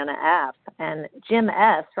 Juliana F. And Jim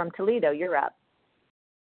S. from Toledo, you're up.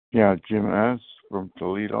 Yeah, Jim S. from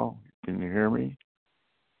Toledo. Can you hear me?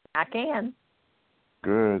 I can.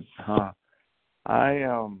 Good. I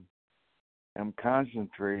am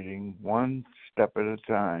concentrating one step at a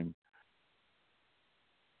time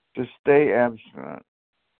to stay abstinent.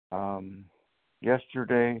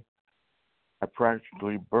 Yesterday, I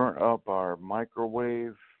practically burnt up our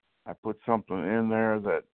microwave. I put something in there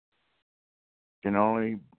that can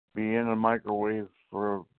only be in a microwave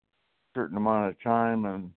for a certain amount of time,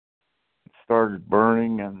 and it started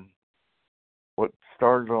burning. And what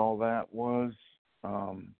started all that was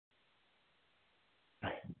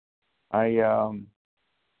I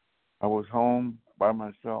was home by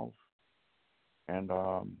myself, and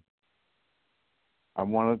I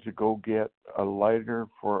wanted to go get a lighter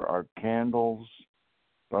for our candles.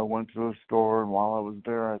 So I went to the store, and while I was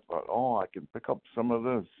there, I thought, I can pick up some of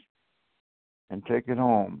this and take it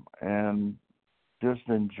home and just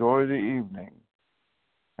enjoy the evening.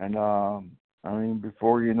 And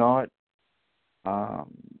before you know it, I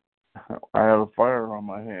had a fire on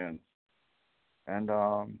my hands. And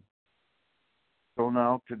so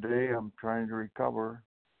now today I'm trying to recover,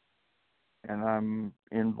 and I'm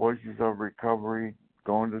in Voices of Recovery,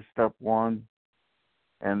 going to step 1.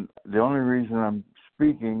 And the only reason I'm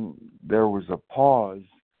speaking, there was a pause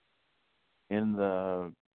in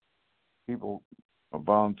the people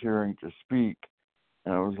volunteering to speak,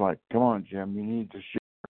 and I was like, come on, Jim, you need to share.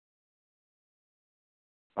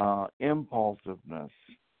 Impulsiveness,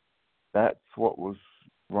 that's what was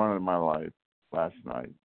running my life last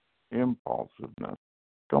night. Impulsiveness,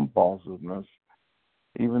 compulsiveness,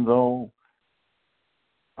 even though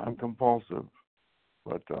I'm compulsive.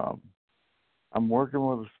 But I'm working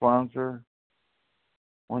with a sponsor.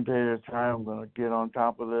 One day at a time, I'm going to get on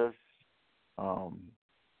top of this.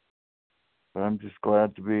 But I'm just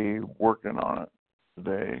glad to be working on it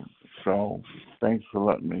today. So thanks for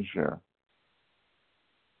letting me share.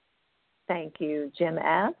 Thank you, Jim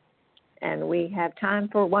S. And we have time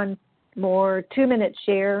for one more 2-minute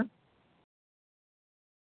share.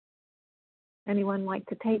 Anyone like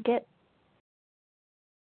to take it?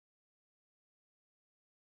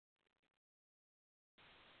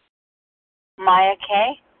 Maya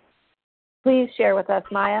K. Please share with us,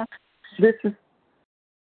 Maya.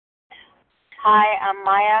 Hi, I'm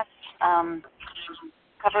Maya,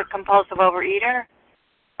 covered compulsive overeater.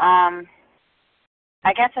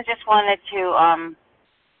 I guess I just wanted to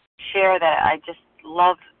share that I just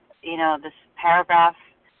love, this paragraph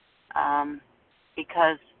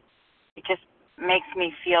because it just makes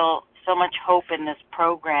me feel so much hope in this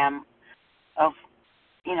program of,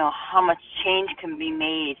 how much change can be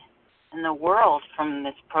made in the world from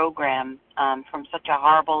this program, from such a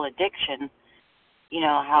horrible addiction,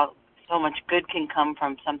 how so much good can come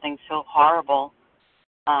from something so horrible,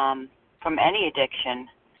 from any addiction,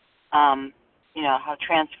 how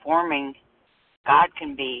transforming God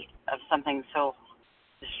can be of something so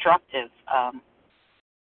destructive,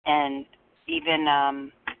 and even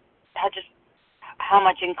how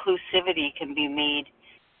much inclusivity can be made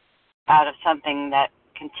out of something that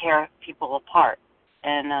can tear people apart.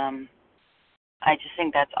 And I just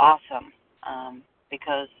think that's awesome,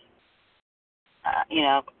 because,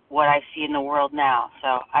 what I see in the world now.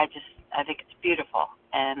 So I think it's beautiful.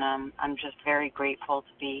 and I'm just very grateful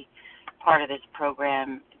to be part of this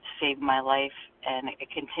program. It saved my life, and it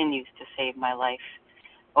continues to save my life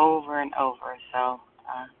over and over. So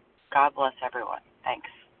God bless everyone. Thanks.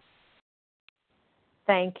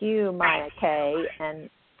 Thank you, Maya Kay, and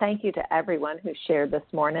thank you to everyone who shared this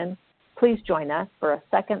morning. Please join us for a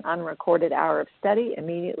second unrecorded hour of study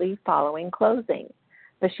immediately following closing.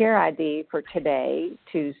 The share ID for today,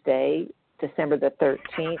 Tuesday, December the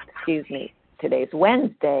 13th, today's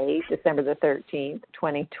Wednesday, December the 13th,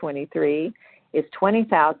 2023, is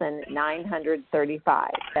 20,935.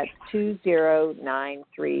 That's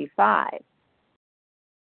 20935.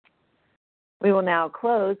 We will now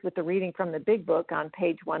close with the reading from the Big Book on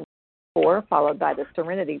page 104, followed by the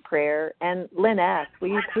Serenity Prayer. And Lynn S., will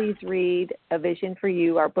you please read A Vision for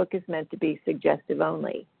You? Our book is meant to be suggestive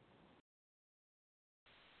only.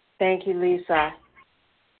 Thank you, Lisa.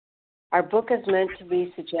 Our book is meant to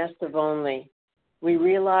be suggestive only. We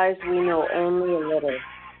realize we know only a little.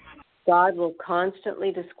 God will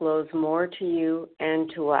constantly disclose more to you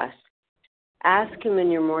and to us. Ask Him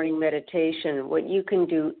in your morning meditation what you can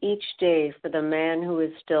do each day for the man who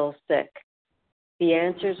is still sick. The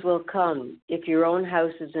answers will come if your own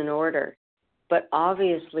house is in order, but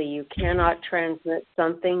obviously you cannot transmit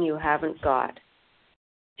something you haven't got.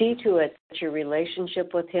 See to it that your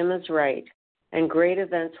relationship with Him is right, and great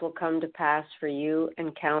events will come to pass for you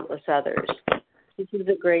and countless others. This is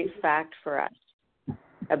a great fact for us.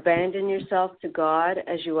 Abandon yourself to God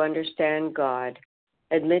as you understand God.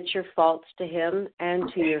 Admit your faults to Him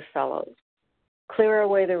and to your fellows. Clear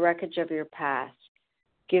away the wreckage of your past.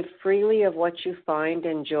 Give freely of what you find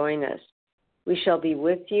and join us. We shall be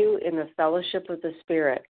with you in the fellowship of the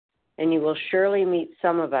Spirit, and you will surely meet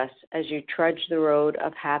some of us as you trudge the road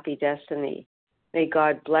of happy destiny. May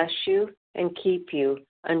God bless you and keep you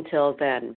until then.